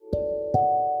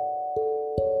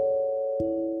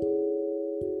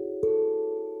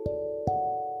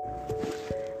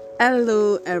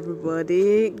Hello,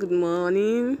 everybody. Good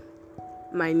morning.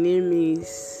 My name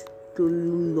is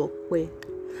Tolulokwe.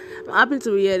 I'm happy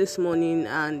to be here this morning,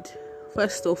 and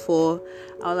first of all,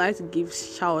 I would like to give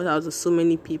shout out to so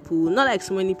many people. Not like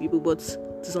so many people, but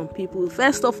to some people.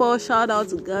 First of all, shout out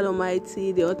to God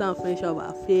Almighty, the author and finisher of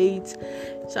our faith.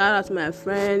 Shout out to my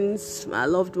friends, my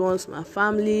loved ones, my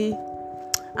family.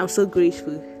 I'm so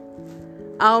grateful.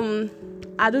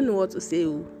 I don't know what to say,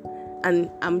 and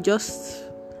I'm just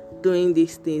doing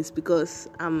these things because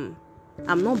I'm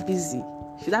not busy.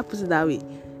 Should I put it that way?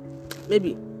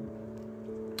 Maybe.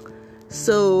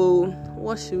 So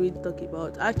what should we talk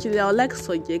about? Actually, I would like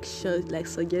suggestions,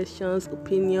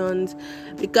 opinions,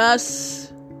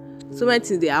 because so many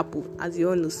things they happen. As you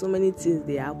all know, so many things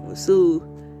they happen. So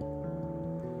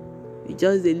you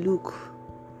just they look.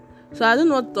 So I don't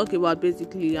know what to talk about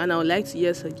basically, and I would like to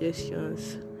hear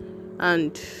suggestions.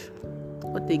 And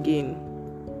what again?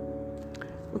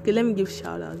 Okay, let me give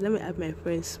shout outs. Let me add my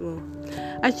friends small.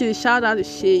 Actually, shout out to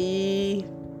Sheyi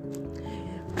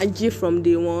and G from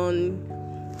day one.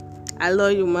 I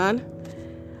love you, man.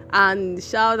 And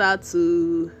shout out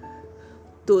to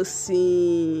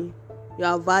Tosin. You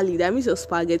are valid. I miss your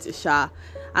spaghetti sha.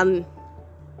 And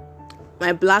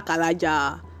my black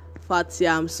Alaja Fatia.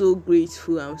 I'm so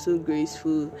grateful.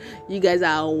 You guys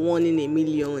are 1 in a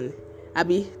million.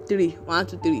 Abi 3. 1,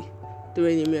 2, 3.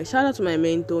 3 in a million. Shout out to my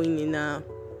mentor Nina.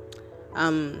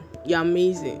 You're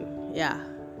amazing. Yeah,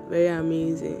 very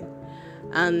amazing.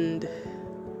 And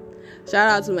shout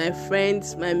out to my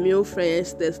friends, my male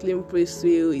friends, Teslim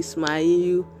Priswell,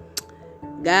 Ismail.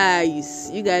 Guys,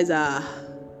 you guys are,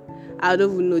 I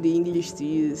don't even know the English to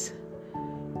use.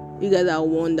 You guys are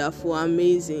wonderful,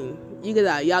 amazing. You guys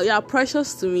are, you're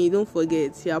precious to me. Don't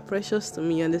forget, you're precious to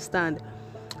me. You understand?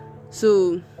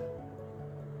 So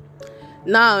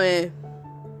now,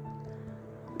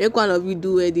 make one of you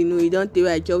do it, you don't tell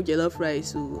I chop jollof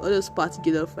rice, so all those party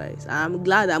jollof rice. I'm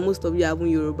glad that most of you have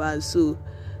Yoruba, so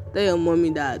tell your mommy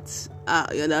that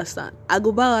you understand. I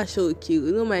go back and show you.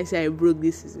 You know my say I broke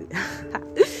this season.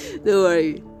 Don't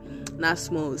worry. Not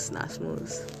smalls.